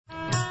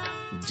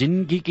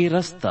जिंदगी के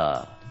रास्ता।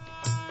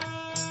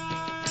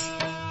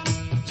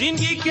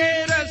 जिंदगी के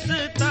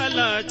रास्ता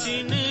ला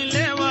चिन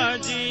लेवा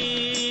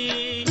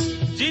जी,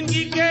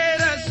 जिंदगी के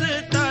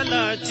रास्ता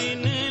ला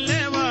चिन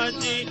लेवा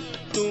जी,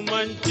 तू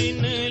मन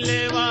चिन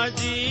लेवा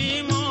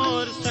जी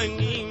मोर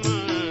संगी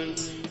मन,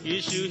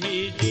 यीशु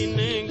ही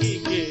जिंदगी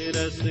के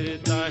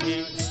रास्ता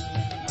है।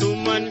 तू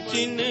मन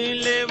चिन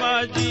लेवा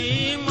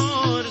जी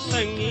मोर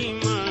संगी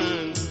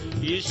मन,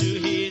 यीशु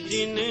ही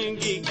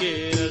जिंदगी के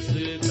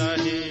रास्ता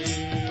है।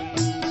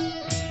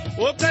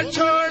 ओकर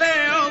छोड़े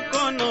ओ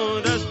कोनो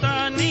रास्ता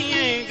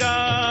नीएगा,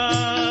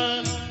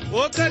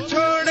 ओकर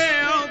छोड़े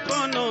ओ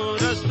कोनो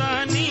रास्ता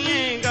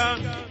नीएगा,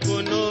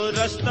 कोनो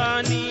रास्ता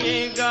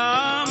नीएगा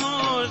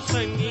मोर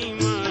संगी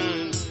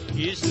मन,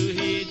 यीशु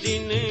ही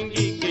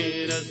जिंदगी के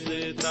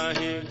रास्ता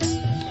है।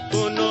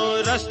 कोनो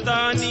रास्ता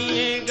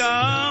नीएगा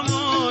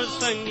मोर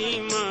संगी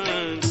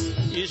मन,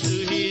 यीशु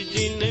ही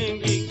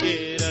जिंदगी के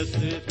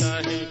रास्ता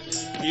है।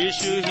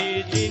 यीशु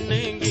ही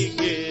जिंदगी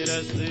के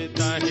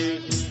रास्ता है,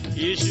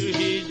 यीशु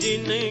ही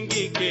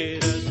जिंदगी के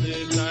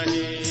रास्ता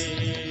है।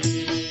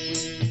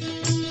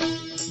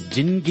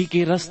 जिंदगी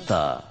के रास्ता।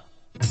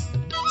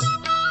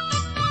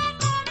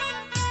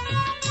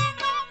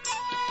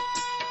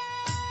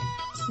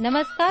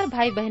 नमस्कार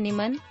भाई बहनी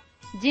मन,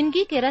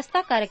 जिंदगी के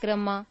रास्ता कार्यक्रम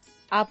में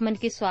आप मन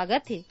के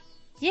स्वागत है।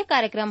 ये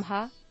कार्यक्रम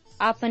हा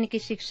आप मन की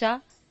शिक्षा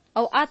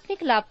और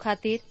आत्मिक लाभ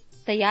खातिर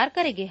तैयार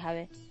करे गे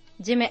हावे,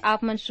 जिमे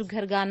आप मन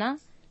सुघर गाना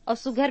और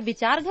सुघर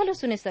विचार घलो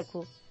सुने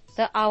सको।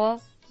 तो आओ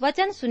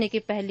वचन सुने के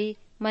पहली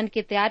मन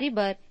के तैयारी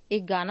बर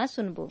एक गाना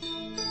सुनबो।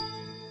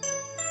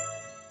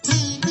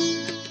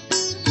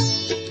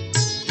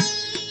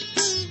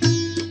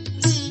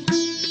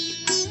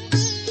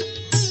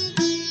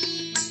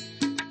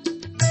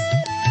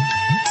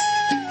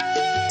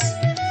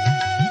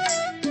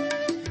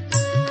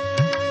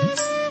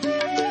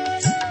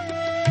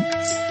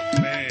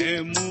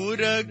 मैं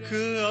मूर्ख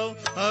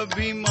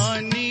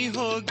अभिमानी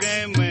हो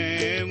गए,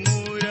 मैं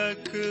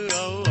मूर्ख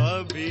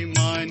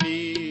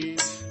अभिमानी,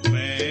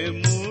 मैं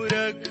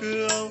मूर्ख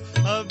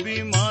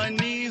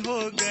अभिमानी हो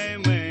गए,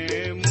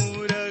 मैं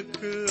मूर्ख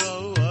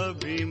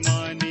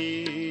अभिमानी।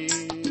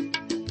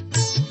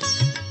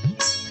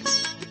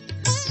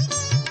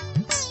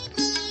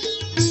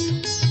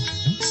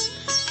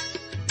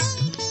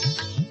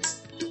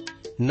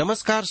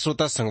 नमस्कार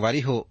श्रोता संगवारी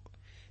हो,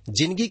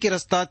 जिंदगी के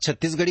रास्ता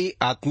छत्तीसगढ़ी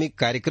आत्मिक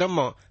कार्यक्रम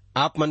में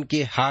आप मन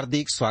के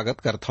हार्दिक स्वागत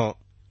करत हूं।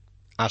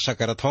 आशा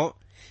करत हूं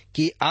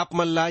कि आप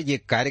मन ला ये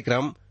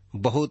कार्यक्रम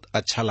बहुत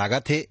अच्छा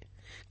लागत है,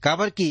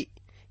 काबर कि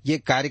ये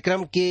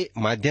कार्यक्रम के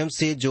माध्यम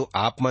से जो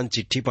आप मन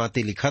चिट्ठी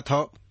पाती लिखत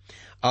हो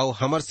और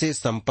हमर से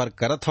संपर्क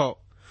करत हो,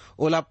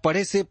 ओला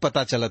पढ़े से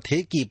पता चलत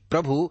है कि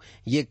प्रभु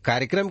ये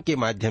कार्यक्रम के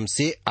माध्यम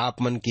से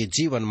आप मन के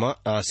जीवन में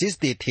आशीष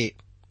देथे।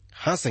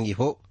 हाँ संगी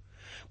हो,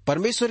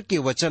 परमेश्वर के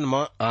वचन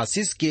में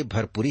आशीष के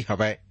भरपूरी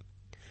हवै।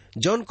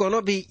 जौन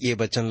कोनो भी ये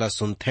वचन ला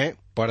सुनथे,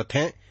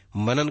 पढ़थे,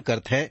 मनन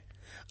करथे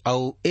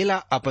और एला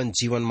अपन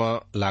जीवन में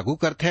लागू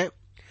करथे,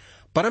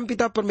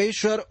 परमपिता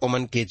परमेश्वर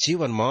ओमन के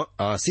जीवन में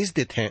आशीष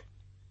देथे।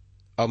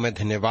 और मैं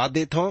धन्यवाद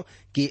देता हूँ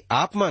कि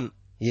आप मन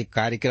ये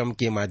कार्यक्रम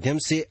के माध्यम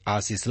से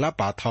आशीष ला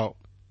पात हो।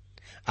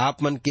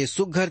 आप मन के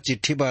सुघर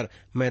चिट्ठी पर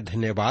मैं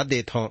धन्यवाद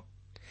देता हूँ।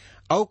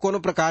 और कोनो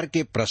प्रकार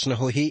के प्रश्न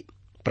हो ही,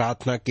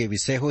 प्रार्थना के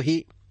विषय हो ही,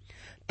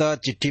 त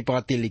चिट्ठी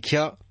पाती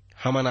लिखिया,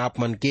 हमन आप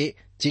मन के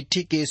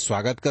चिट्ठी के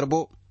स्वागत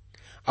करबो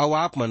और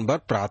आप मन बर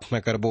प्रार्थना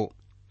करबो।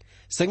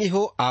 संगी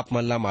हो, आप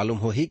मन ला मालूम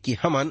हो ही कि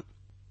हमन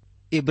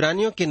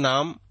इब्रानियों के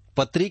नाम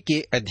पत्री के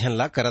अध्ययन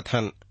ला करत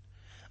हन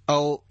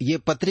और ये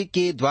पत्री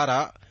के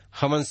द्वारा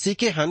हमन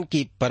सीखे हन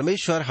कि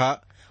परमेश्वर हा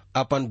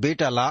अपन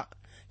बेटा ला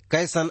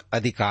कैसन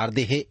अधिकार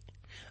देहे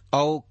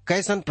और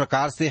कैसन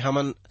प्रकार से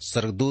हमन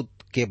स्वर्गदूत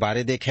के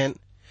बारे देखें,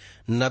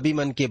 नबी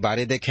मन के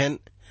बारे देखें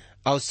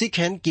और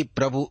सीखें कि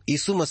प्रभु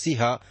यीशु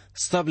मसीह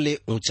सब ले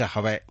ऊंचा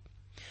हवै।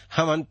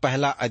 हमन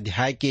पहला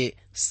अध्याय के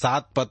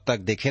 7 पद तक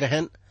देखे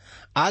रहन।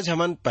 आज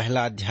हमन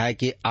पहला अध्याय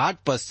के 8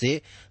 पद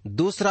से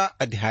दूसरा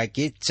अध्याय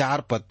के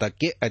 4 पद तक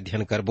के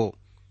अध्ययन करबो।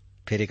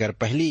 फिर एकर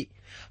पहली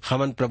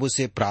हमन प्रभु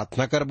से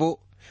प्रार्थना करबो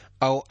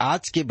और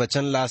आज के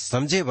वचन ला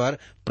समझे बर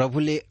प्रभु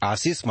ले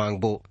आशीष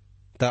मांगबो।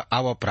 त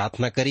आवा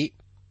प्रार्थना करी।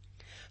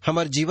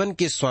 हमर जीवन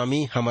के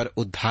स्वामी, हमर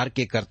उद्धार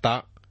के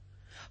कर्ता,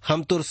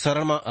 हम तोर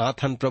शरण में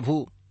आथन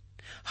प्रभु।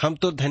 हम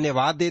तो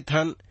धन्यवाद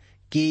देथन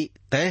कि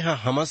तय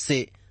हमस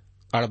से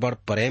अड़बड़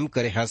प्रेम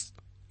करे हस।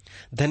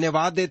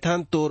 धन्यवाद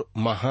देथन तोर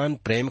महान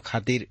प्रेम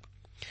खातिर।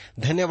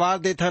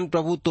 धन्यवाद देथन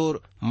प्रभु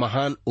तोर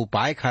महान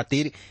उपाय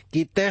खातिर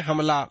कि तय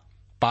हमला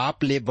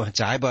पाप ले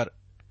बचाए बर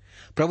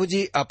प्रभु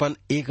जी अपन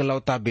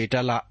एकलौता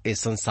बेटा ला ए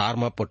संसार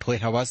में पठोए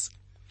हवस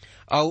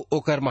और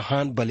ओकर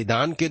महान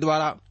बलिदान के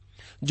द्वारा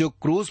जो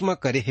क्रूस में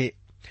करे है,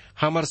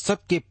 हमर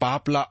सबके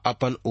पाप ला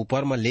अपन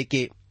ऊपर में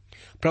लेके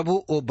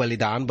प्रभु ओ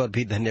बलिदान पर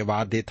भी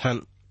धन्यवाद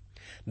देथन।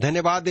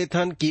 धन्यवाद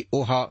देथन कि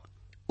ओहा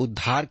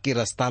उद्धार के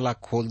रास्ता ला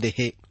खोल दे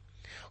है,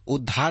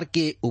 उद्धार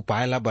के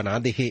उपाय ला बना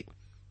दे है।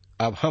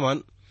 अब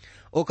हमन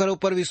ओकर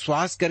ऊपर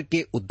विश्वास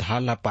करके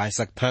उद्धार ला पाए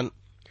सकथन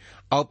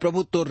और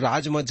प्रभु तो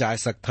राज में जाए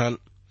सकथन,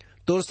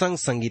 तोर संग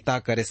संगीता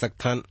करे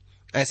सकथन।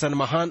 ऐसन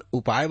महान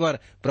उपाय बर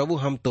प्रभु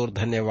हम तोर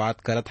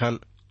धन्यवाद करत हन।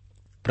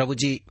 प्रभु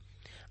जी,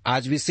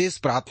 आज विशेष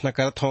प्रार्थना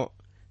करत हो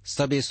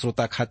सबे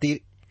श्रोता खातिर,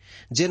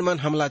 जिन मन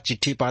हमला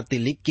चिट्ठी पाती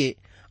लिख के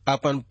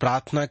अपन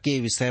प्रार्थना के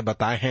विषय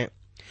बताए हैं।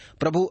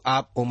 प्रभु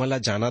आप ओमन ला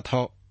जानत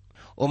हो,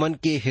 ओमन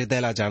के हृदय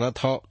ला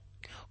जानत हो,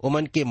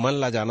 ओमन के मन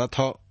ला जानत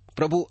हो।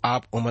 प्रभु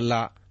आप ओमन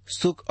ला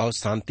सुख और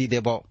शांति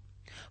देवो।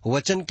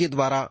 वचन के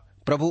द्वारा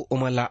प्रभु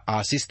ओमन ला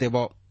आशीष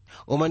देवो।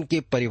 ओमन के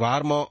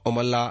परिवार में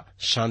ओमन ला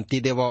शांति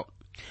देवो।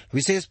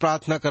 विशेष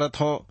प्रार्थना करत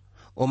हो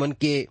ओमन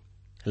के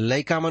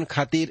लइका मन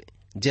खातिर,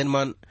 जिन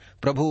मन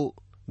प्रभु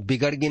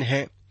बिगड़ गिन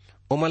है।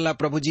 ओमन ला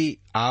प्रभु जी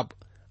आप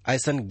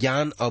ऐसन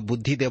ज्ञान और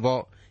बुद्धि देवो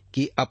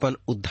कि अपन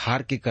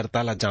उद्धार के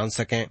कर्ता ला जान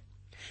सकें।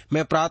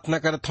 मैं प्रार्थना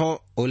करत हूँ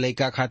ओ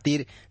लइका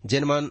खातिर,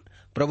 जिन मन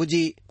प्रभु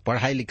जी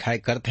पढ़ाई लिखाई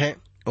करते हैं।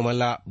 ओमन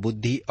ला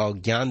बुद्धि और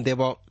ज्ञान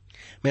देवो।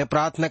 मैं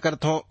प्रार्थना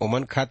करत हूँ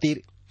ओमन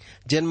खातिर,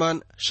 जिन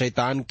मन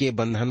शैतान के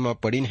बंधन में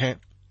पड़ीन है,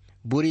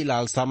 बुरी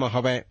लालसा में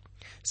हवे,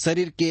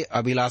 शरीर के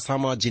अभिलाषा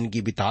में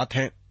जिंदगी बितात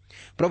हैं।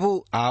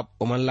 प्रभु आप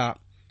ओमन ला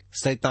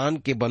शैतान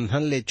के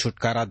बंधन ले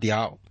छुटकारा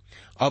दियाओ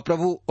और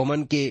प्रभु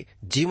ओमन के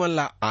जीवन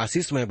ला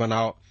आशीष में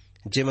बनाओ,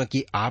 जेमा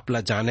कि आप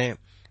ला जाने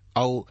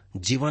और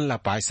जीवन ला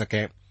पाए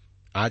सके।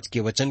 आज के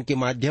वचन के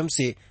माध्यम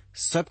से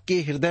सबके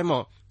हृदय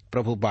में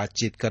प्रभु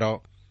बातचीत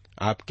करो।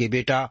 आपके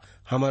बेटा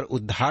हमर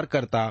उद्धार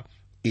करता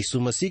यीशु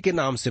मसीह के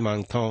नाम से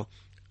मांगता हूँ,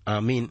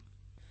 आमीन।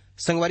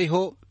 संगवारी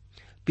हो,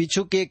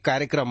 पीछू के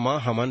कार्यक्रम में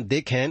हमन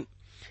देखें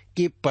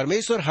कि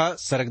परमेश्वर हा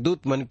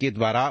स्वर्गदूत मन के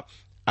द्वारा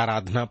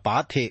आराधना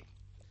पात है।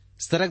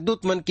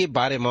 स्वर्गदूत मन के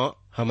बारे में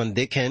हमन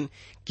देखें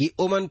कि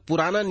ओमन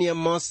पुराना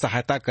नियम में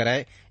सहायता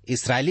करे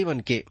इस्राएली मन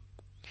के।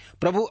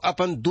 प्रभु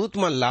अपन दूत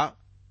मन ला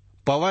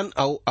पवन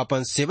और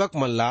अपन सेवक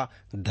मन ला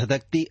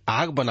धधकती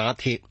आग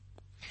बनात है।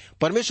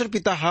 परमेश्वर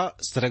पिता हा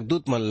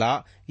स्वर्गदूत मन ला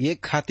ये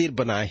खातिर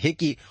बनाए है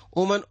कि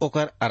ओमन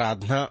ओकर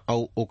आराधना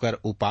और ओकर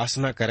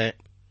उपासना करें।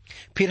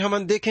 फिर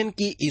हमन देखें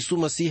कि यीशु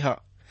मसीह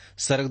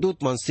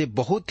स्वर्गदूत मन से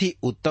बहुत ही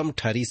उत्तम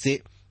ठहरी से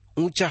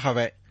ऊंचा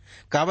हवे,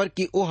 काबर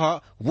कि ओह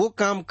वो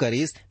काम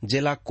करिस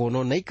जेला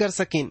कोनो नहीं कर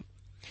सकिन।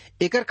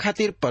 एकर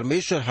खातिर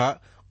परमेश्वर हा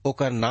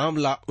ओकर नाम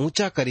ला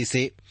ऊंचा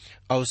करिसे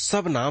और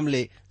सब नाम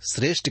ले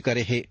श्रेष्ठ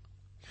करे है।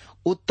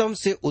 उत्तम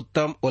से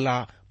उत्तम ओला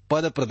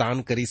पद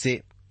प्रदान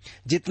करिसे।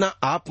 जितना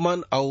आप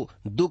मन और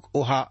दुख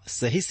ओहा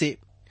सही से,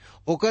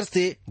 ओकर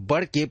से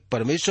बढ़ के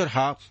परमेश्वर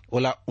हा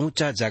ओला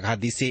ऊंचा जगह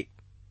दिसे,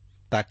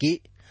 ताकि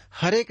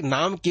हरेक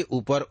नाम के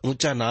ऊपर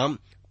ऊंचा नाम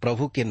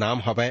प्रभु के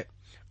नाम हवे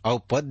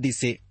और पद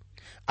दिसे।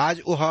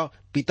 आज ओह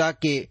पिता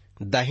के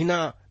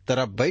दाहिना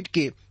तरफ बैठ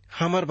के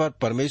हमर बर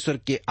परमेश्वर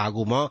के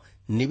आगू में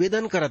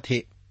निवेदन करत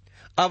है।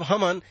 अब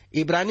हमन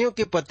इब्रानियों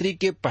के पत्री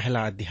के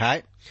पहला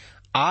अध्याय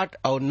 8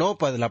 और 9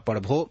 पद ला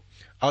पढ़बो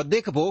और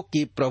देखबो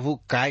कि प्रभु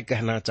काय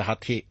कहना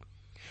चाहते।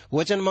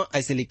 वचन में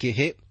ऐसे लिखे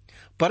है,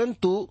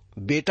 परंतु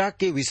बेटा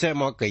के विषय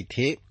में कही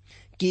थे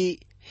कि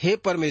हे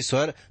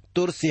परमेश्वर,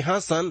 तोर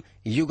सिंहासन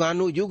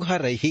युगानुयुग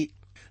रही,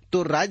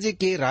 तोर राज्य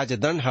के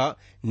राजदंड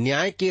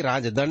न्याय के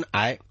राजदंड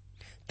आए।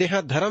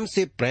 तेहा धर्म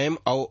से प्रेम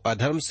और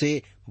अधर्म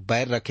से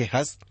बैर रखे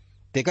हस।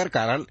 तेकर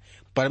कारण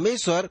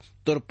परमेश्वर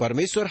तोर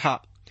परमेश्वर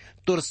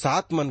तोर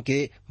सात मन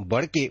के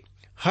बढ़ के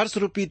हर्ष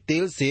रूपी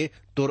तेल से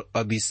तोर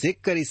अभिषेक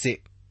करी से।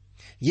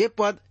 ये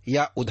पद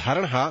या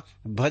उदाहरण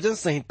भजन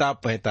संहिता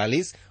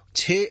 45,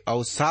 6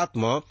 और 7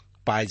 में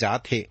पाए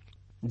जात है,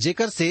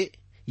 जेकर से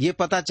ये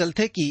पता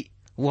चलते कि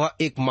वह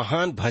एक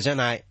महान भजन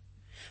आए।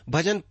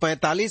 भजन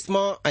 45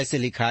 में ऐसे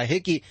लिखा है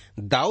कि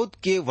दाऊद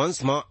के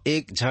वंश में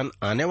एक जन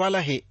आने वाला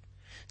है,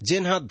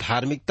 जिन्हा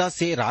धार्मिकता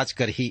से राज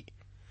करही।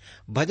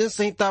 भजन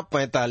संहिता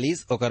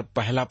 45 और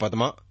पहला पद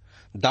में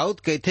दाऊद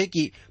कहते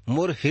कि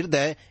मोर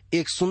हृदय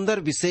एक सुंदर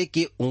विषय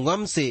के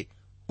उंगम से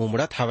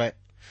उमड़त हवे।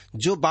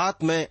 जो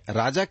बात मैं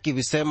राजा के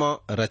विषय में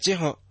रचे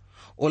हों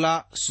ओला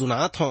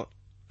सुनात हों।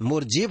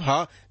 मोर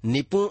जीभ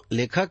निपुण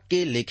लेखक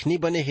के लेखनी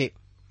बने है।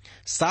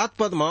 7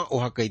 पद में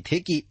वह कहते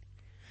कि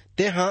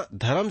तेहा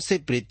धर्म से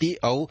प्रीति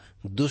और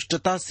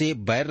दुष्टता से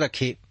बैर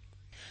रखे।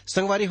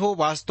 संगवारी हो,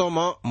 वास्तव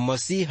में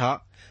मसीह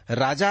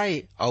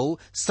राजाए और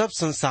सब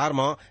संसार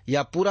में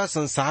या पूरा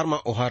संसार में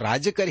वह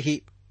राज्य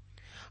करही।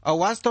 और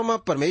वास्तव में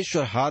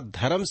परमेश्वर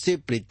धर्म से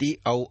प्रीति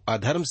और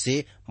अधर्म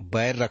से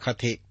बैर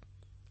रखत है।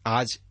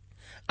 आज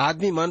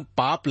आदमी मन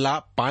पाप ला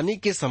पानी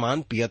के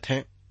समान पियत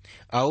हैं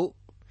और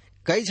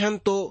कई जन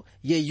तो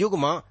ये युग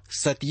में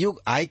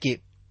सतयुग आए के,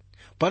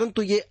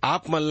 परंतु ये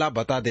आप मन ला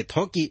बता देते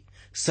हो कि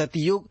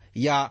सतयुग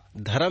या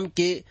धर्म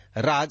के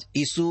राज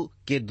यीशु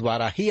के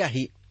द्वारा ही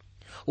आई।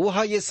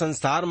 वह ये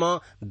संसार में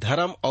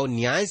धर्म और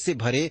न्याय से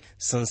भरे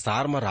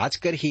संसार में राज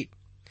कर ही।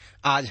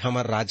 आज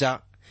हमार राजा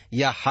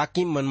या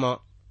हाकिम मन में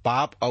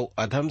पाप और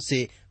अधर्म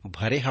से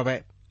भरे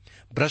हवे,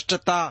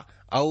 भ्रष्टता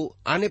और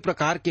अन्य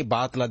प्रकार के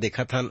बात ला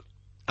देखत हन।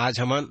 आज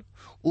हमन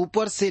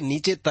ऊपर से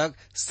नीचे तक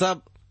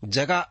सब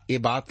जगह ये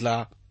बात ला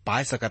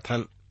पाए सकत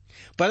हन,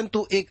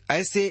 परंतु एक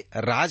ऐसे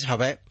राज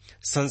हवे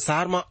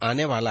संसार में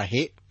आने वाला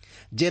है,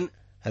 जिन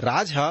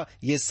राज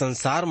ये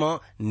संसार में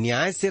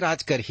न्याय से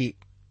राज कर ही।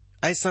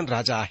 ऐसन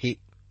राजा आहे।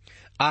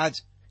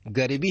 आज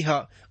गरीबी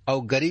है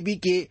और गरीबी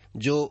के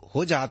जो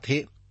हो जात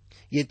है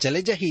ये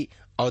चले जाही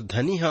और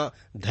धनी है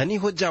धनी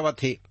हो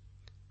जावत है।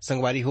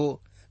 संगवारी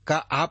हो, का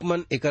आप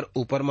मन एकर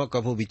ऊपर में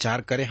कभू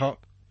विचार करे हो?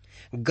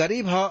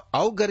 गरीब है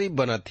और गरीब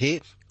बनत है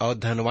और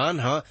धनवान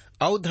है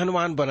और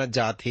धनवान बनत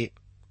जात है।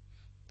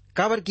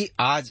 काबर की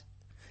आज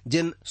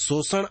जिन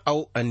शोषण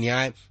और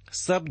अन्याय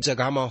सब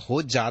जगह में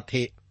हो जात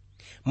है,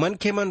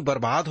 मनखे मन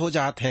बर्बाद हो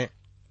जात हैं,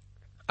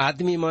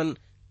 आदमी मन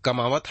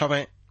कमावत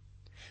हवें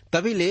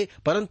तभी ले,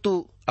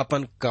 परंतु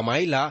अपन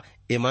कमाई ला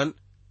एमन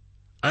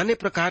आने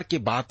प्रकार के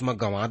बात में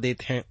गंवा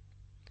देते हैं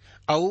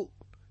और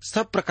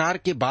सब प्रकार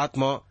के बात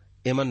में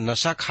एमन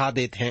नशा खा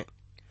देते हैं।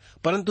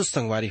 परंतु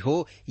संगवारी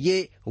हो,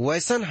 ये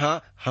वैसन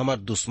हा हमार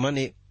दुश्मन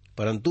है।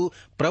 परंतु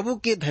प्रभु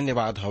के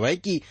धन्यवाद हवे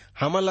कि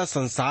हमला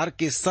संसार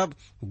के सब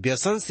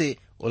व्यसन से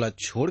ओला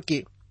छोड़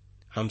के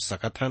हम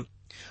सकत हन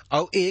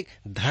और एक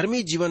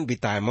धर्मी जीवन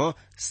बिताए में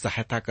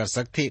सहायता कर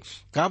सकते।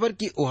 काबर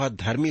की वह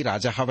धर्मी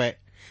राजा हवे,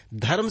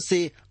 धर्म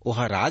से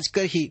वह राज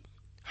कर ही।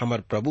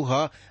 हमार प्रभु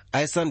है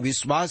ऐसा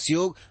विश्वास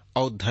योग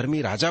और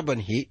धर्मी राजा बन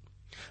ही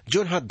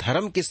जो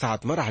धर्म के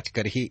साथ में राज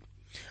कर ही।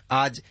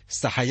 आज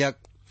सहायक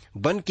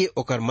बन के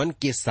ओकर मन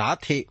के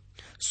साथ है,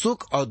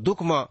 सुख और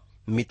दुख में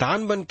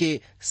मितान बन के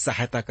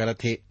सहायता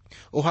करत है।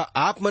 वह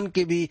आप मन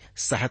के भी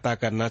सहायता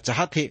करना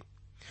चाहते।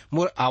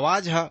 मोर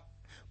आवाज है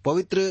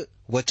पवित्र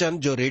वचन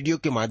जो रेडियो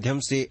के माध्यम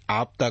से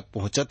आप तक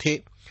पहुंचत है।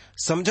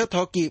 समझत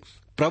हो कि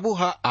प्रभु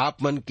हा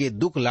आप मन के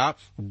दुख ला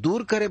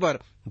दूर करे बर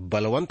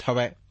बलवंत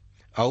हवै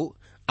और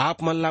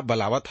आप मन ला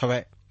बलावत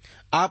हवै।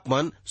 आप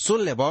मन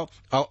सुन लेबो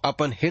और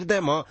अपन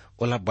हृदय में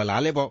ओला बला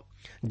लेबो।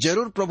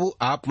 जरूर प्रभु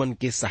आप मन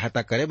के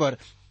सहायता करे बर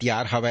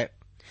तैयार हवै।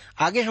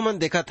 आगे हमन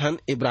देखत हन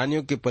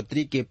इब्रानियों के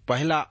पत्री के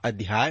पहला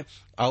अध्याय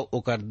और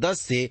ओकर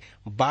 10 से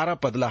 12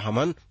 पदला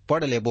हमन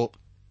पढ़ लेबो,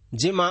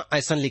 जेमा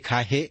ऐसा लिखा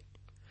है,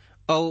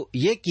 और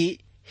ये कि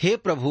हे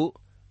प्रभु,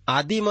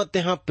 आदि में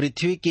तेहा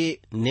पृथ्वी के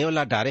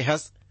नेवला डारे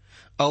हस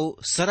और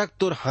सरक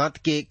तोर हाथ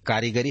के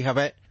कारीगरी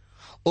हवै।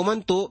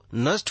 ओमन तो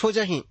नष्ट हो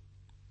जाही,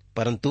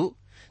 परंतु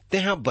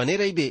तेहा बने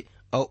रहिबे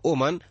और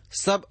ओमन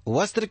सब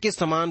वस्त्र के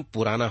समान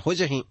पुराना हो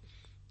जाही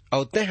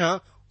और तेहा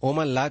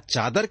ओमन ला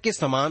चादर के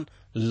समान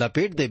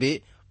लपेट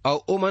देबे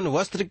और ओमन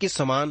वस्त्र के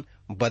समान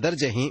बदर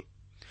जही।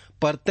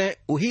 पर तै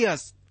उही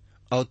अस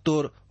और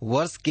तोर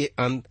वर्ष के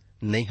अंत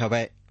नहीं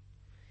हवै।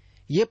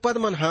 ये पद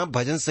मन हा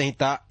भजन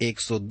संहिता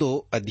 102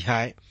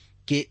 अध्याय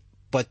के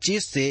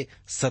 25 से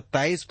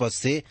 27 पद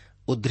से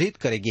उद्धृत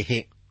करेगे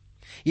है।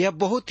 यह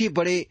बहुत ही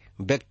बड़े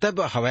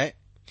वक्तव्य हवै,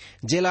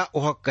 जेला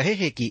वह कहे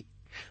है कि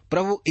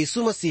प्रभु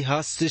यीशु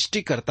मसीह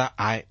सृष्टिकर्ता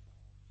आए।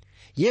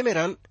 ये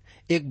मेरन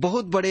एक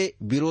बहुत बड़े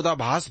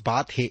विरोधाभास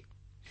बात है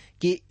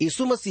कि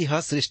यीशु मसीह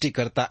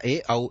सृष्टिकर्ता ए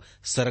और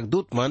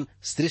स्वर्गदूत मन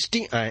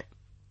सृष्टि आए।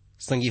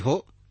 संगी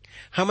हो,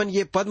 हमन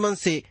ये पद मन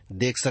से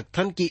देख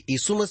सकथन कि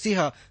यीशु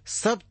मसीह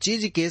सब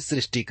चीज के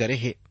सृष्टि करे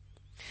है।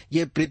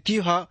 ये पृथ्वी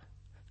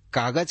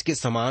कागज के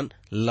समान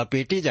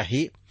लपेटे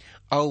जाही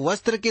और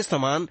वस्त्र के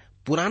समान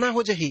पुराना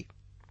हो जाही।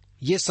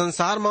 ये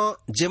संसार में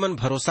जेमन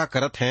भरोसा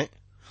करत हैं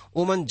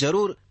ओमन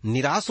जरूर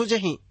निराश हो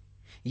जाही।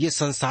 ये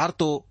संसार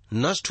तो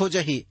नष्ट हो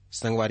जाही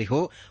संगवारी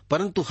हो,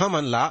 परंतु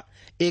हमन ला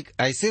एक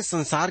ऐसे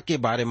संसार के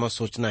बारे में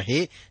सोचना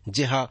है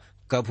जहाँ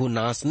कभू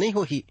नाश नहीं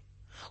होही।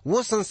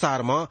 वो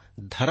संसार में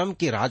धर्म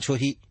के राज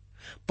होही,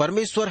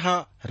 परमेश्वर हा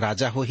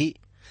राजा होही।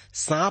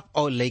 सांप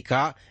और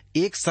लइका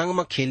एक संग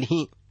में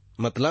खेलही,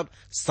 मतलब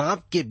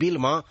सांप के बिल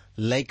में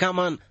लइका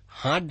मन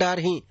हाथ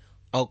डारही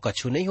और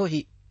कछु नहीं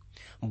होही।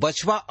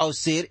 बछवा और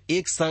शेर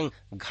एक संग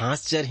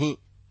घास चरही।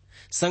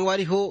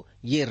 संगवारी हो,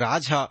 ये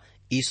राज हा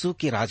यीशु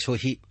के राज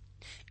होही।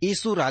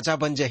 यीशु राजा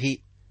बन जही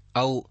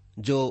और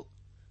जो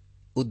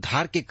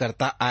उद्धार के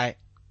कर्ता आए,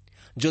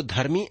 जो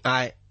धर्मी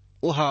आए,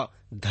 वह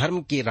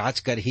धर्म के राज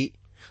करही।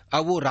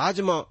 अब वो राज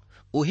में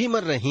वही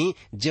मर रही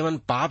जीवन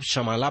पाप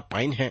क्षमाला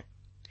पाइन है,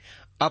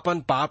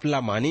 अपन पाप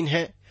ला मानिन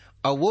है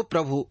और वो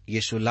प्रभु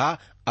यीशु ला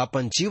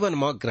अपन जीवन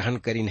में ग्रहण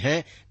करिन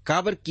है।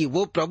 काबर की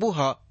वो प्रभु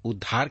हा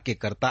उद्धार के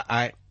कर्ता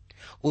आए,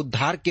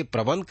 उद्धार के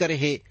प्रबंध करे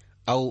है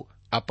और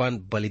अपन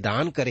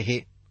बलिदान करे है।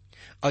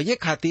 और ये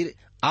खातिर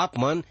आप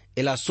मन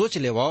एला सोच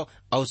लेवो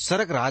और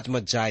स्वर्ग राज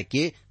में जाए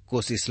के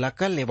कोशिश ला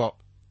कर लेवो।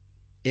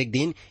 एक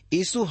दिन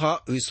यीशु हा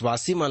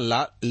विश्वासी मन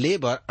ला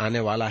लेबर आने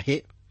वाला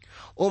है।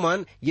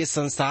 ओमन ये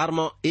संसार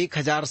में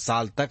 1000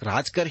 साल तक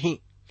राज करही,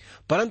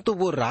 परंतु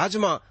वो राज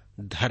में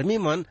धर्मी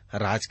मन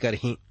राज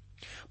करही।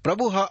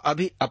 प्रभु हा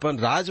अभी अपन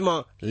राज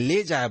में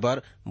ले जाए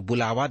बर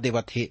बुलावा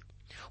देवत है।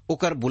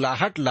 ओकर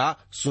बुलाहट ला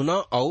सुनो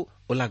और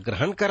ओला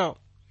ग्रहण करो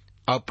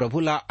और प्रभु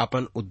ला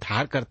अपन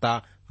उद्धार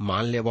करता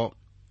मान लेवो।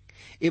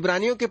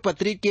 इब्रानियों के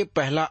पत्री के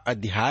पहला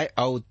अध्याय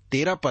और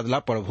 13 पदला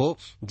पढ़ो,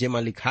 जेमा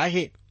लिखा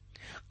है,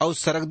 और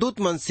स्वर्गदूत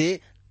मन से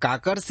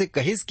काकर से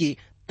कहिस कि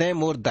तै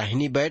मोर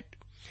दाहिनी बैठ,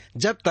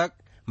 जब तक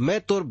मैं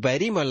तोर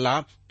बैरी मल्ला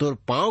तोर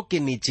पांव के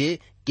नीचे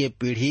के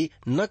पीढ़ी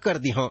न कर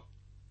दी हूं।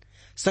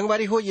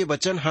 संगवारी हो, ये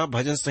वचन हा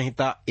भजन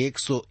संहिता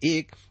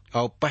 101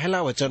 और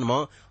पहला वचन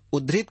में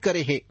उद्धृत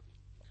करे है।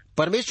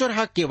 परमेश्वर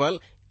हा केवल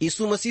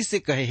यीशु मसीह से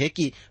कहे है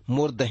कि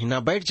मोर दहिना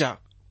बैठ जा,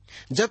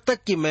 जब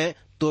तक कि मैं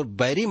तोर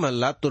बैरी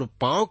मल्ला तोर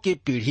पांव के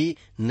पीढ़ी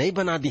नहीं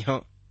बना दी हूं।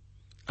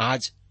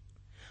 आज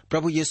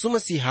प्रभु यीशु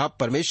मसीहा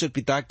परमेश्वर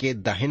पिता के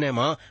दाहिने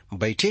मां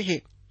बैठे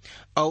है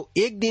और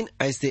एक दिन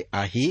ऐसे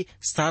आही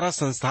सारा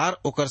संसार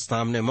ओकर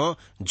सामने में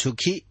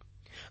झुकी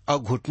और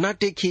घुटना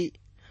टेकी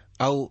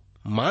और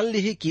मान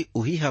ली कि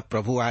उही है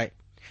प्रभु आए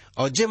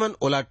और जे मन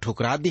ओला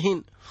ठुकरा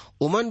दिहिन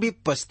उमन भी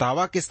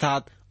पछतावा के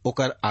साथ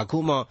ओकर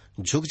आगू में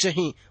झुक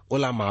जही,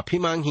 ओला माफी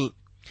मांगी।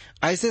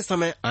 ऐसे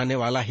समय आने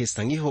वाला ही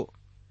संगी हो।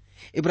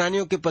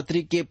 इब्रानियों के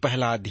पत्री के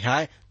पहला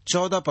अध्याय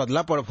 14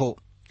 पदला पढ़ो,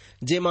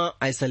 जेमा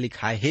ऐसा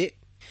लिखा है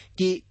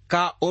कि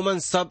का ओमन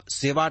सब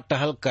सेवा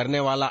टहल करने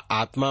वाला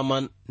आत्मा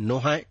मन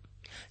नोहाय,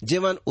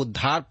 जेमन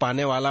उद्धार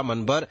पाने वाला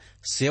मन बर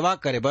सेवा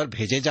करे बर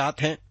भेजे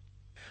जात हैं।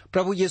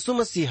 प्रभु यीशु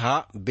मसीहा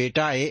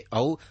बेटा ए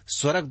और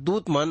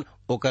स्वर्गदूत मन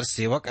ओकर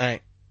सेवक आए।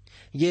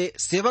 ये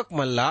सेवक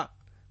मल्ला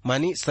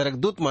मानी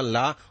स्वर्गदूत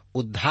मल्ला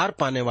उद्धार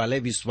पाने वाले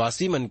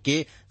विश्वासी मन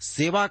के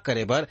सेवा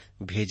करे बर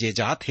भेजे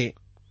जात है।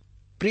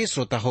 प्रिय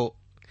श्रोता हो,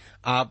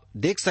 आप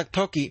देख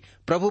सकते हो कि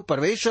प्रभु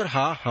परमेश्वर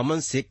हमन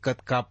से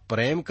कत का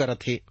प्रेम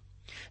करत है।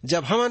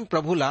 जब हमन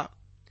प्रभु ला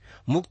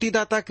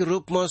मुक्तिदाता के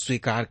रूप में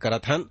स्वीकार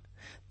करत हन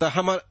त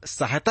हमर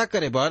सहायता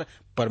करे बर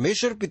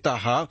परमेश्वर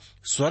पिता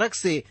स्वर्ग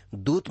से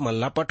दूत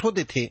मल्ला पठो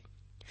देथे।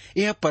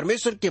 यह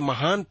परमेश्वर के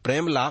महान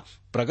प्रेम ला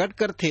प्रकट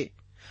करथे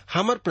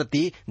हमर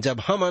प्रति।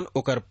 जब हमन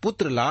ओकर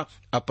पुत्र ला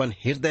अपन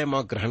हृदय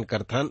में ग्रहण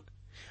करथन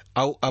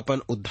और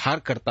अपन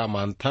उद्धारकर्ता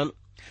मानथन,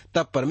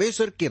 तब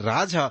परमेश्वर के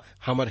राज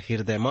हमर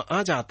हृदय में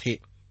आ जाथे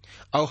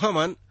और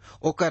हमन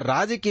ओकर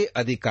राज के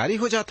अधिकारी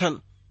हो जाथन।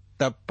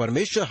 तब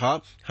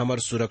परमेश्वर हमर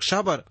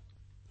सुरक्षा बर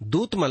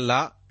दूत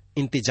मल्ला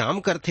इंतजाम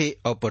करथे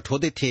और पठो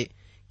देथे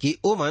कि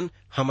ओमन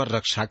हमर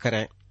रक्षा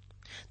करें,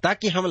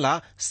 ताकि हमला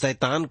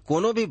शैतान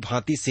कोनो भी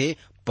भांति से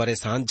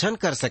परेशान झन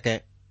कर सके।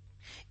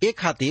 एक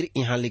खातिर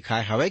यहाँ लिखा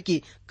है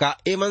कि का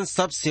एमन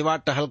सब सेवा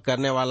टहल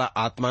करने वाला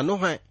आत्मा नो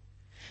है,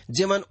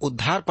 जेमन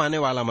उद्धार पाने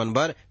वाला मन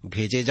बर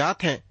भेजे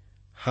जात हैं।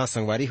 हाँ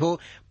संगवारी हो,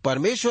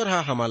 परमेश्वर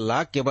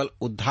हमला केवल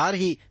उद्धार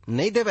ही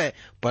नहीं देवे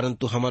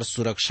परंतु हमर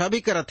सुरक्षा भी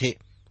करत है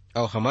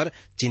और हमर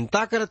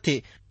चिंता करत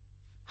है,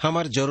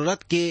 हमर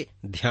जरूरत के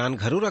ध्यान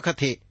घरू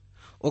रखत है।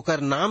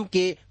 ओकर नाम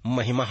के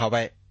महिमा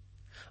हवै।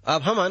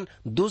 अब हमन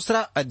दूसरा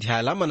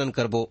अध्याय ला मनन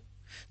करबो,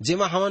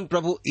 जेमा हमन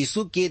प्रभु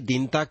यीशु के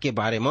दीनता के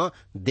बारे में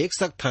देख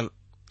सकथन।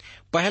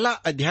 पहला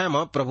अध्याय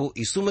में प्रभु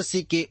यीशु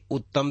मसीह के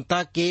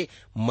उत्तमता के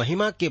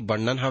महिमा के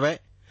वर्णन हवै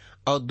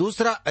और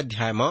दूसरा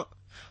अध्याय में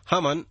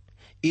हमन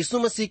यीशु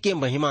मसीह के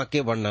महिमा के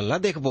वर्णन ला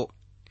देखबो।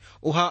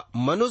 वहा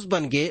मनुष्य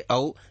बन गए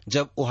और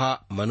जब वहा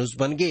मनुष्य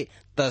बन गए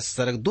त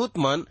स्वर्गदूत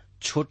मन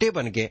छोटे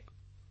बन गए।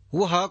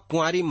 वह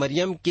कुंवारी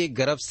मरियम के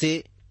गर्भ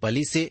से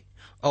पली से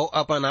और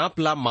अपन आप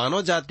ला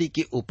मानव जाति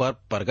के ऊपर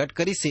प्रकट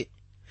करी से।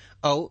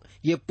 और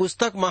ये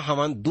पुस्तक में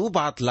हमन दो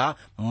बात ला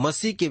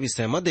मसीह के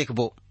विषय में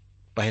देखबो।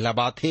 पहला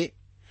बात है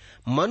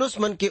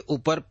मनुष्य मन के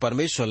ऊपर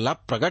परमेश्वर ला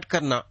प्रकट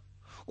करना।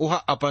 वह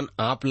अपन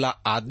आप ला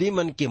आदमी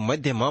मन के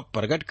मध्य में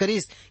प्रकट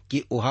करीस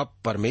कि वह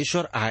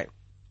परमेश्वर आए।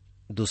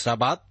 दूसरा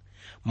बात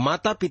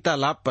माता पिता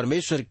ला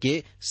परमेश्वर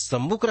के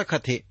सम्मुख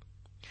रखत है।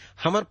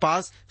 हमार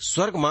पास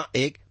स्वर्ग में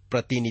एक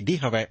प्रतिनिधि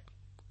हवै।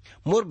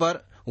 मोर बर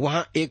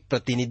वहाँ एक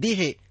प्रतिनिधि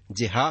है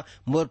जेहा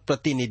मोर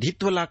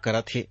प्रतिनिधित्व ला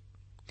करत है।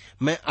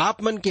 मैं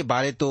आप मन के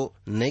बारे तो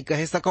नहीं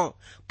कह सकूं,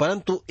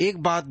 परंतु एक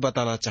बात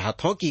बताना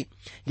चाहता हूँ कि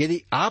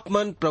यदि आप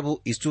मन प्रभु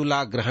यीशु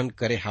ला ग्रहण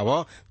करे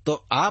हवो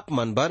तो आप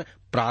मन बर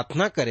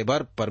प्रार्थना करे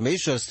बर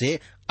परमेश्वर से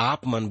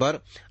आप मन बर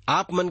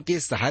आप मन के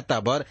सहायता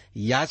बर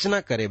याचना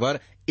करे बर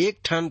एक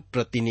ठन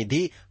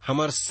प्रतिनिधि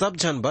हमर सब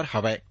जन बर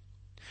हवै।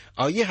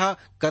 और यह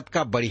कत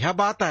का बढ़िया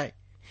बात है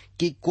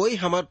कि कोई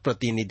हमर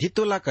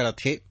प्रतिनिधित्व ला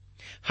करत है।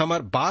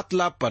 हमर बात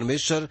ला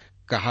परमेश्वर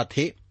कहा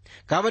थे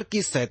काबर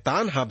की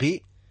शैतान भी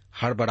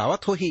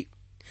हड़बड़ावत हो ही,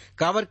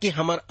 काबर की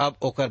हमर अब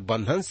ओकर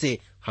बंधन से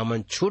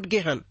हमन छूट गए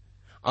हन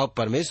और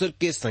परमेश्वर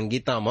के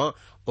संगीता में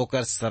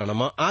ओकर शरण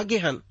में आ गए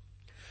हन।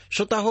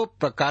 श्रोता हो,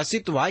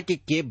 प्रकाशित वाक्य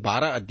के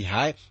 12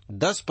 अध्याय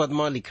 10 पद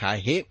में लिखा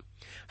है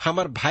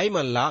हमर भाई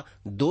मल्ला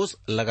दोष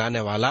लगाने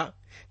वाला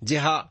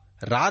जेहा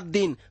रात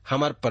दिन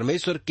हमर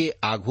परमेश्वर के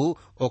आगू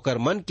ओकर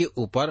मन के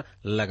ऊपर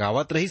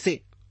लगावत रही से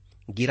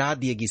गिरा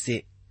दिए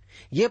गिसे।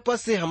 ये पद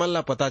से हमन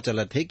ला पता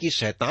चलत है कि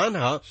शैतान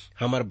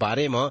हमर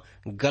बारे में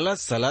गलत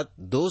सलत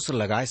दोष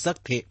लगाए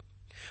सकते,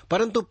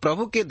 परंतु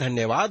प्रभु के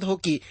धन्यवाद हो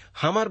कि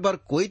हमर बर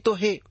कोई तो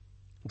है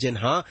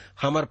जिन्हा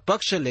हमर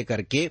पक्ष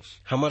लेकर के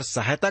हमर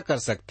सहायता कर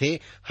सकते,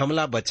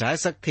 हमला बचाए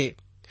सकते।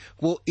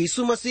 वो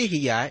यीशु मसीह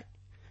ही आए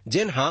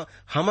जिन्हा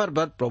हमर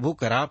बर प्रभु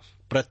करा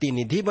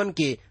प्रतिनिधि बन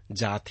के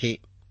जाते।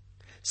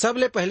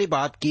 सबले पहली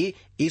बात की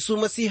यीशु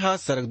मसीह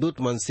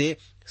स्वर्गदूत मन से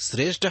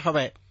श्रेष्ठ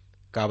हवै,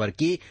 काबर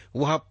की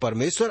वह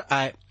परमेश्वर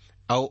आए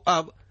और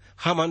अब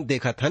हमन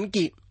देखत हन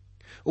कि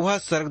वह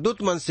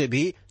स्वर्गदूत मन से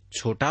भी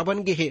छोटा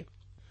बन गए है,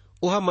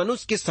 वह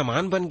मनुष्य के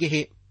समान बन गए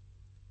है।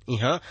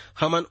 यहाँ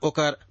हमन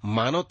ओकर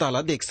मानवता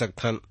ला देख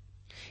सकथन।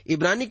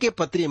 इब्रानी के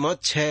पत्री में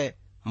 6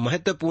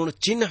 महत्वपूर्ण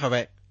चिन्ह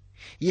हवै।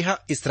 यह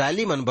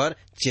इस्राएली मन बर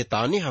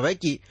चेतावनी हवै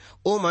कि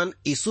ओ मन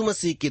यीशु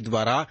मसीह के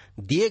द्वारा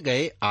दिए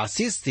गए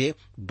आशीष से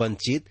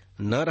वंचित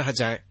न रह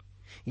जाए।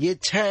 ये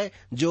 6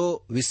 जो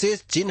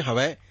विशेष चिन्ह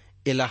हवे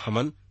एला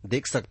हमन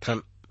देख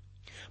सकथन।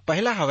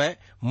 पहला हवे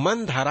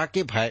मन धारा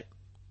के भय,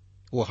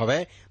 वो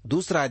हवे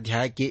 2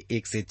 अध्याय के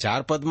 1 से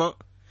 4 पद में।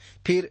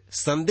 फिर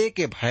संदेह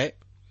के भय,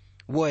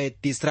 वो है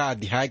 3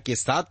 अध्याय के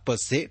 7 पद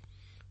से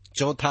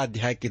 4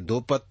 अध्याय के 2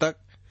 पद तक।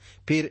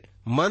 फिर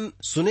मन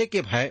सुने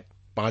के भय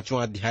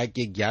 5वां अध्याय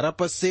के 11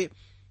 पद से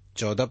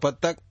 14 पद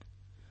तक।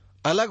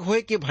 अलग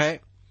होए के भय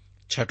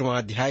 6वां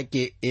अध्याय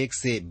के 1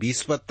 से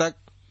 20 पद तक।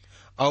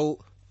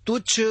 और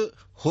तुच्छ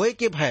होए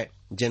के भय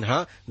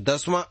जिन्हा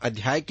 10वां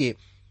अध्याय के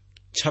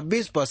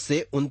 26 पद से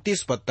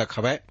 29 पद तक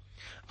हवै।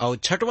 और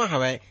 6वां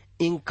हवै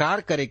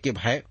इंकार करे के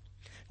भय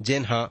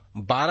जिन्हा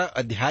 12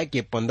 अध्याय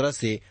के 15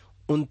 से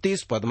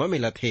 29 पद में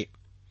मिलत है।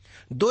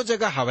 2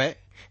 जगह हवै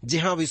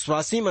जहां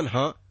विश्वासी मन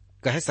हा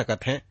कह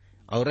सकत हैं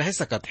और रह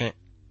सकत हैं।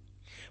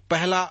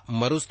 पहला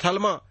मरुस्थल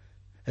में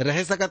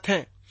रह सकत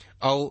हैं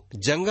और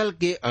जंगल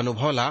के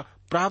अनुभव ला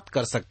प्राप्त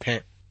कर सकते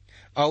हैं।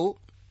 और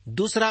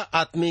दूसरा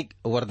आत्मिक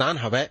वरदान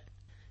हवै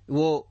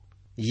वो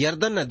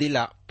यरदन नदी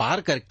ला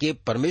पार करके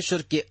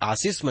परमेश्वर के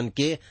आशीष मन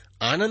के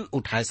आनंद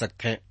उठाए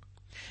सकते हैं।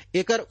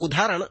 एकर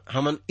उदाहरण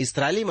हमन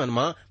इस्राएली मन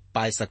में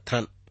पाए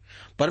सकथन।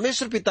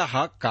 परमेश्वर पिता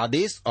हा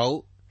कादेश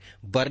और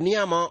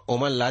बर्निया में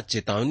ओमन ला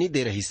चेतावनी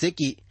दे रही से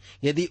कि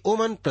यदि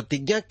ओमन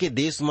प्रतिज्ञा के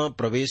देश में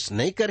प्रवेश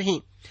नहीं करही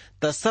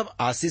त सब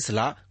आशीष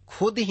ला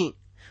खो दही।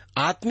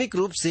 आत्मिक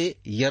रूप से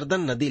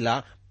यरदन नदी ला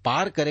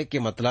पार करे के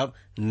मतलब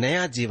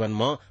नया जीवन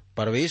में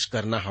प्रवेश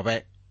करना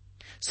हवै।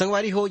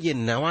 संगवारी हो, ये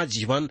नवा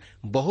जीवन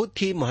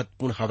बहुत ही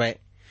महत्वपूर्ण हवै।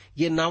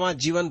 ये नवा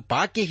जीवन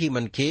पाके ही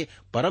मन के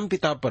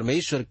परमपिता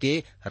परमेश्वर के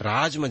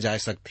राज में जा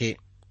सकते।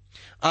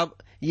 अब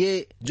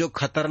ये जो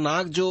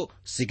खतरनाक जो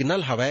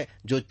सिग्नल हवै,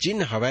 जो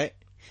चिन्ह हवै,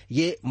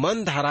 ये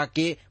मन धारा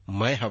के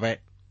मय हवै।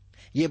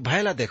 ये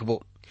भय ला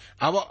देखबो।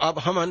 अब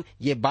हमन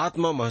ये बात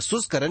में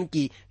महसूस करन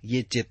कि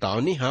ये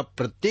चेतावनी हा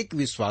प्रत्येक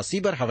विश्वासी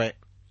बर हवै।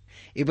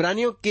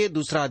 इब्रानियों के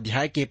 2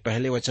 अध्याय के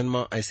पहले वचन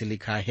में ऐसे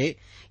लिखा है,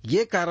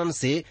 ये कारण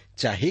से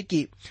चाहे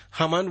कि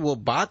हमन वो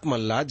बात मन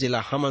ला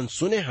जिला हमन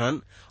सुने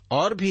हन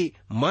और भी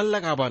मन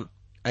लगावन,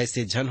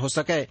 ऐसे झन हो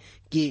सके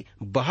कि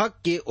बहक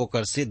के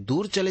ओकर से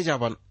दूर चले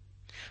जावन।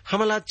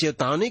 हमला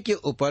चेतावनी के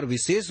ऊपर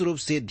विशेष रूप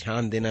से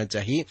ध्यान देना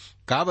चाहिए,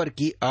 काबर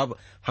की अब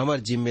हमार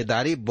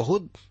जिम्मेदारी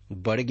बहुत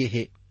बढ़ गई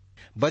है।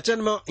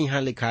 वचन में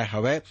यहाँ लिखा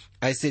हवै,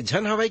 ऐसे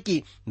झन हवै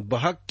कि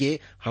बहक के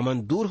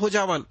हमन दूर हो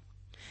जावन।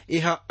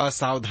 यह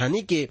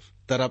असावधानी के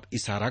तरफ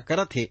इशारा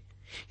करत है।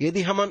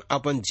 यदि हमन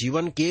अपन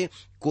जीवन के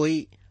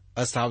कोई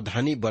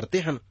असावधानी बरते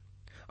हन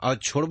और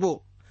छोड़बो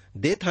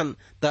देत हन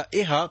त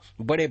यह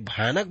बड़े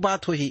भयानक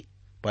बात होही।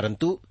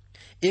 परंतु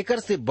एकर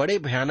से बड़े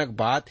भयानक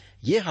बात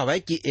ये हवै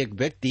कि एक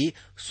व्यक्ति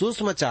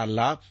सुसमाचार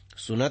ला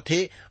सुनत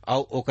है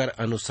और ओकर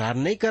अनुसार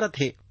नहीं करत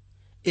है।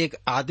 एक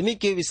आदमी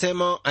के विषय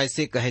में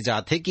ऐसे कहे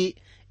जाते कि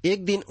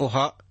एक दिन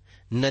वह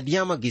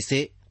नदिया में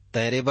गिसे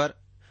तैरे बर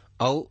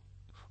और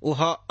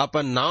वह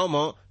अपन नाव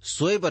में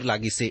सोए बर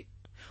लागी से।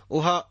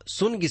 वह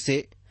सुन गिसे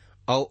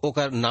और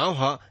ओकर नाव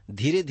हा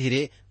धीरे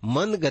धीरे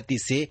मंद गति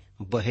से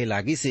बहे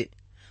लागी से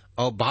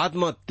और बाद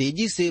में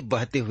तेजी से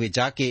बहते हुए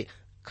जाके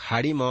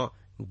खाड़ी में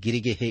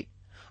गिर गए है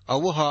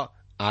और वह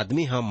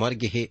आदमी हा मर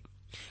गए है।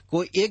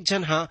 कोई एक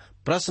जन हा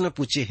प्रश्न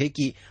पूछे है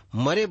कि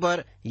मरे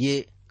बर ये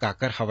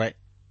काकर हवै।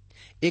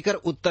 एकर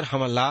उत्तर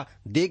हमन ला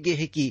दे गए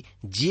है कि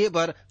जिए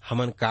बर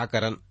हमन का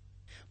करन,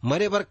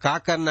 मरे बर का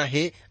करना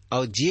है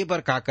और जिए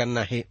बर का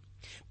करना है।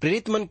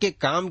 प्रेरित मन के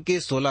काम के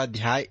 16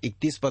 अध्याय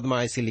 31 पद में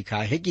ऐसे लिखा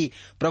है कि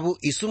प्रभु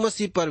यीशु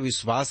मसीह पर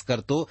विश्वास कर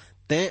तो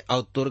तय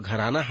और तोर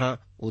घराना हा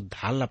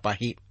उद्धार न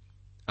पाही।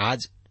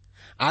 आज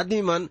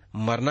आदमी मन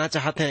मरना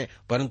चाहते हैं,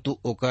 परंतु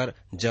ओकर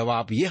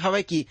जवाब ये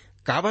हवे कि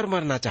काबर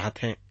मरना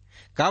चाहते हैं।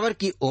 काबर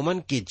की ओमन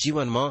के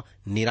जीवन में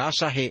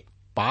निराशा है,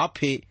 पाप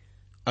है,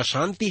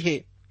 अशांति है,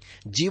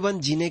 जीवन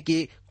जीने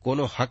के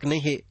कोनो हक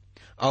नहीं है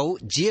और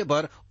जिए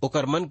बर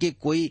ओकर मन के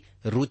कोई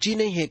रुचि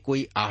नहीं है,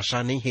 कोई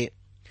आशा नहीं है।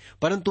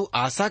 परंतु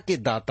आशा के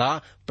दाता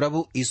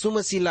प्रभु यीशु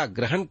मसीह ला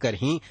ग्रहण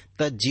करही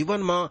त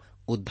जीवन में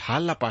उद्धार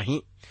ला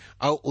पाही।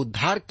 और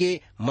उद्धार के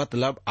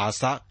मतलब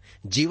आशा,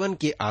 जीवन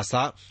के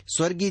आशा,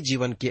 स्वर्गीय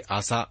जीवन के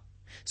आशा।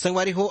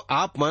 संगवारी हो,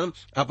 आप मन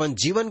अपन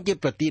जीवन के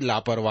प्रति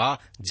लापरवाह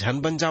झन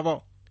बन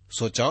जावो।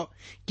 सोचो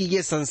कि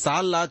ये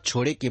संसार ला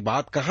छोड़े के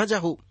बाद कहाँ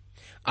जाहू।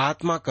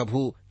 आत्मा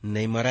कभू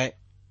नहीं मरे,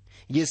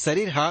 ये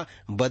शरीर हा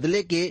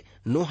बदले के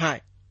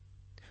नोहाय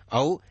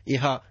और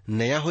यह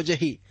नया हो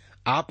जही।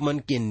 आप मन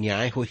के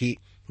न्याय हो ही।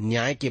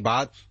 न्याय के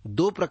बाद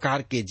 2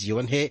 प्रकार के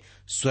जीवन है,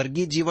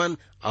 स्वर्गीय जीवन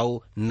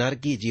और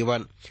नरकी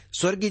जीवन।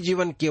 स्वर्गीय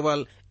जीवन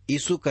केवल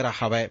यीशु करा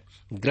हवै,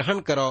 ग्रहण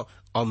करो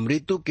और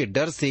मृत्यु के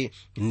डर से,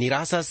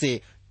 निराशा से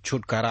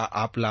छुटकारा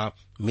आपला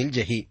मिल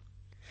जही।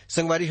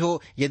 संगवारी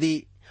हो,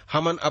 यदि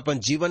हमन अपन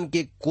जीवन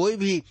के कोई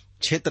भी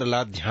क्षेत्र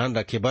ला ध्यान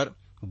रखे बर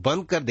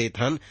बंद कर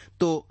देथन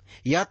तो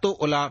या तो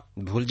ओला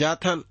भूल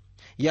जाथन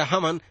या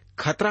हमन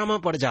खतरा में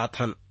पड़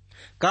जाथन।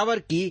 काबर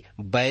की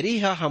बैरी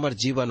हा हमर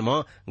जीवन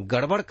में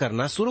गड़बड़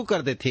करना शुरू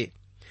कर देथे।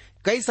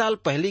 कई साल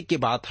पहले की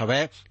बात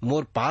हवै,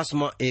 मोर पास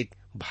में एक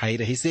भाई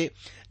रही से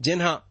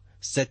जिन्हा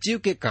सचिव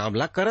के काम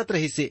ला करत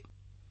रही से।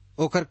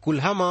 ओकर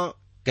कुल्हा में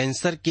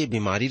कैंसर के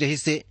बीमारी रही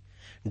से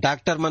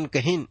डॉक्टर मन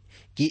कहिन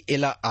कि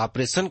एला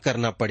ऑपरेशन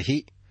करना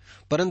पड़ही,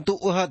 परंतु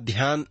वह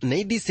ध्यान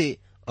नहीं दिसे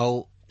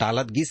और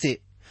टालत गिसे।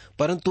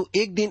 परंतु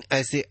एक दिन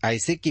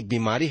ऐसे की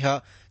बीमारी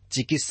है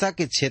चिकित्सा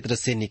के क्षेत्र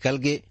से निकल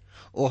गे,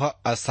 वह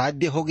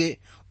असाध्य हो गे।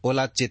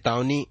 ओला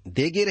चेतावनी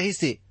दे गे रही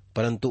से,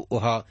 परंतु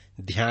वह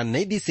ध्यान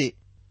नहीं दिसे,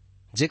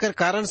 जेकर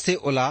कारण से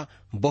ओला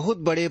बहुत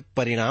बड़े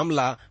परिणाम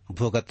ला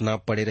भुगतना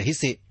पड़े रही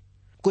से।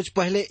 कुछ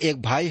पहले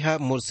एक भाई है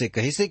मोर से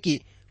कही से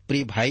कि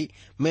प्रिय भाई,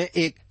 मैं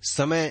एक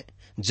समय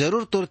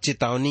जरूर तोर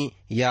चेतावनी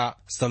या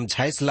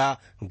समझाइश ला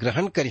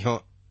ग्रहण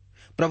करियो।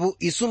 प्रभु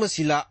यीशु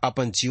मसीह ला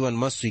अपन जीवन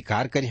में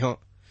स्वीकार करियो।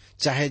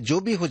 चाहे जो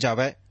भी हो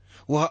जावे,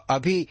 वह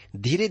अभी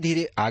धीरे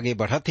धीरे आगे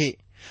बढ़त है,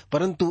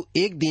 परंतु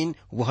एक दिन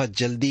वह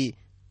जल्दी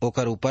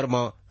ओकर ऊपर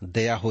में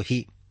दया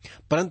होही,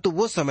 परंतु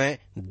वो समय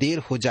देर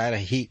हो जा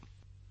रही।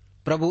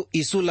 प्रभु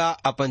यीशु ला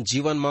अपन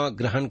जीवन में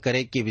ग्रहण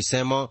करे के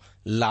विषय में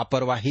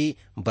लापरवाही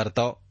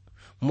बरतो।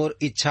 मोर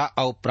इच्छा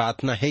और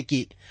प्रार्थना है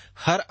कि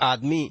हर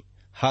आदमी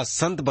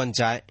संत बन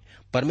जाए,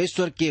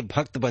 परमेश्वर के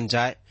भक्त बन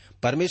जाए,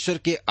 परमेश्वर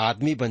के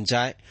आदमी बन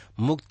जाए,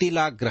 मुक्ति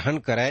ला ग्रहण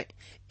करे,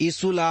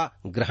 यीशु ला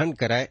ग्रहण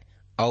करे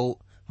और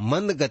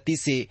मंद गति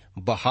से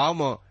बहाव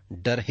में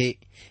डर है।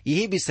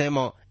 यही विषय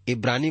में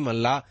इब्रानी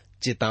मल्ला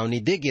चेतावनी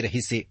देगी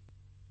रही से।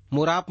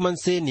 मोराप मन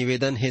से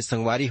निवेदन है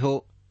संगवारी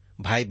हो,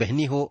 भाई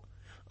बहनी हो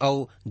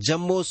और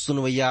जम्मो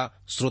सुनवैया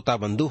श्रोता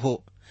बंधु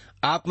हो,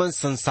 आप मन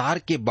संसार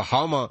के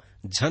बहाव में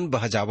झन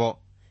बह जावो।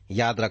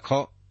 याद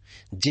रखो,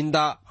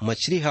 जिंदा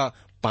मछली है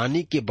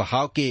पानी के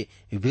बहाव के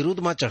विरुद्ध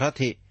में चढ़त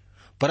है,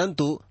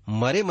 परंतु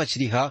मरे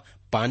मछली है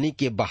पानी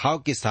के बहाव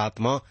के साथ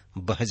में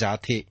बह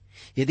जाते।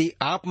 यदि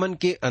आप मन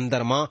के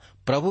अंदर में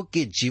प्रभु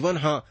के जीवन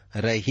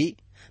रही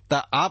ता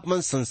आप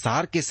मन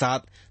संसार के साथ,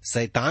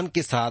 शैतान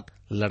के साथ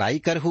लड़ाई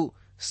करहु,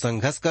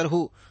 संघर्ष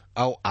करहु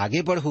और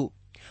आगे बढ़हु।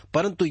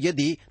 परंतु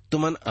यदि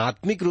तुमन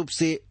आत्मिक रूप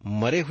से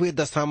मरे हुए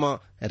दशा में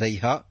रही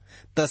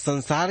त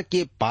संसार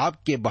के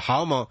पाप के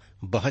बहाव में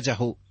बह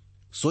जाहु।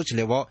 सोच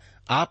लेवो,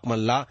 आप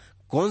मल्ला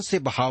कौन से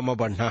बहाव में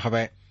बढ़ना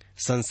हवे,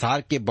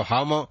 संसार के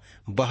बहाव में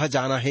बह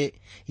जाना है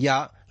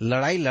या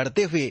लड़ाई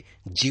लड़ते हुए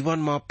जीवन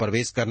में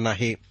प्रवेश करना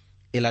है।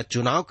 इला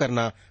चुनाव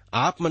करना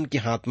आप मन के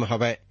हाथ में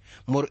हवे।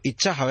 मोर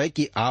इच्छा हवे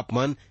कि आप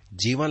मन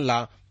जीवन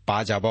ला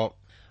पा जाबो।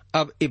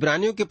 अब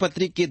इब्रानियों के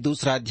पत्री के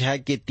 2 अध्याय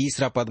के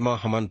 3 पद में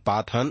हमन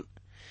पात हन,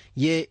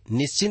 ये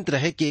निश्चिंत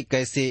रहे कि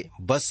कैसे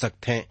बच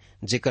सकते हैं,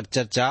 जेकर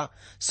चर्चा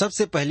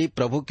सबसे पहली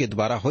प्रभु के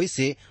द्वारा होई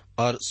से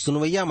और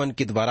सुनवैया मन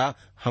के द्वारा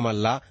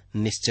हमल्ला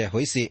निश्चय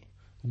होई से।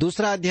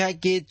 2 अध्याय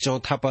के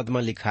 4 पद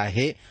में लिखा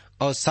है,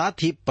 और साथ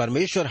ही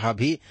परमेश्वर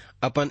भी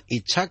अपन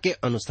इच्छा के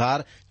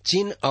अनुसार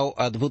चिन्ह और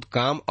अद्भुत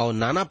काम और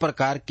नाना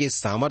प्रकार के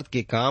सामर्थ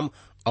के काम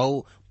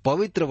और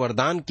पवित्र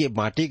वरदान के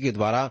बांटे के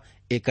द्वारा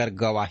एकर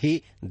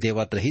गवाही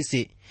देवत रही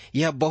से।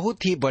 यह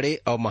बहुत ही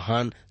बड़े और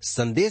महान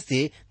संदेश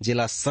है,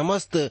 जिला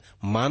समस्त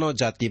मानव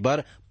जाति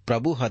बर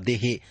प्रभु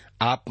देहे।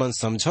 आप मन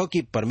समझो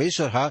कि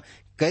परमेश्वर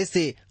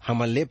कैसे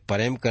हमले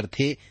प्रेम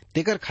करथे,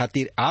 तेकर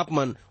खातिर आप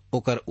मन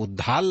ओकर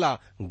उद्धार ला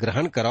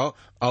ग्रहण करो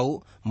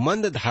और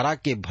मंद धारा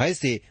के भय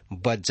से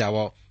बच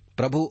जाओ।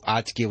 प्रभु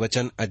आज के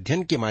वचन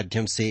अध्ययन के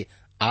माध्यम से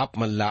आप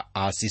मन ला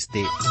आशीष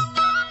दे।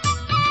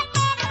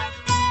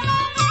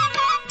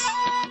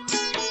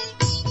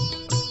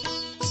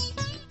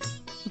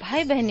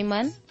 भाई बहनी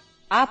मन,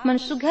 आप मन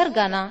सुघर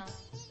गाना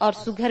और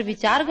सुघर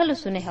विचार घलो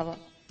सुने हवा।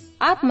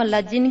 आप मन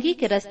ला जिंदगी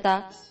के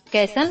रास्ता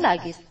कैसन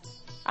लागिस,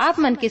 आप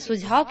मन के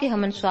सुझाव के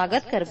हमन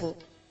स्वागत करबो।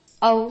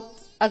 और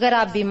अगर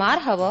आप बीमार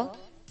हवा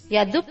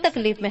या दुख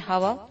तकलीफ में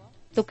हवा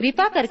तो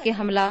कृपा करके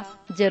हमला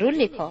जरूर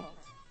लिखो।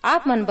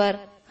 आप मन बर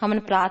हमन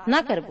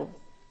प्रार्थना करबो।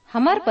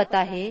 हमार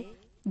पता है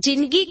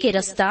जिंदगी के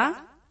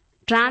रास्ता,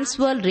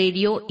 Trans World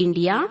Radio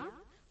India,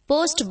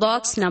 post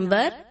box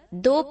number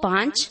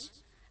 25,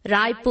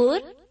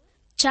 Raipur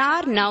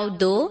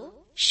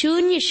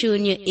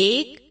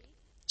 492001,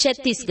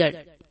 Chhattisgarh.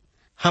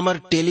 हमार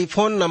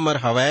टेलीफोन नंबर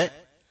हवे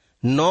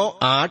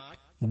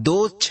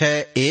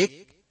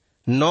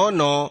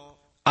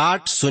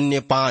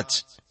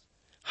 9826199805।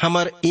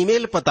 हमार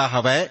ईमेल पता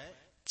हवे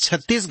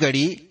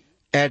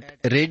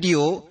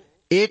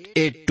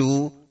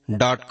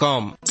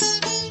chhattisgarhi@radio882.com।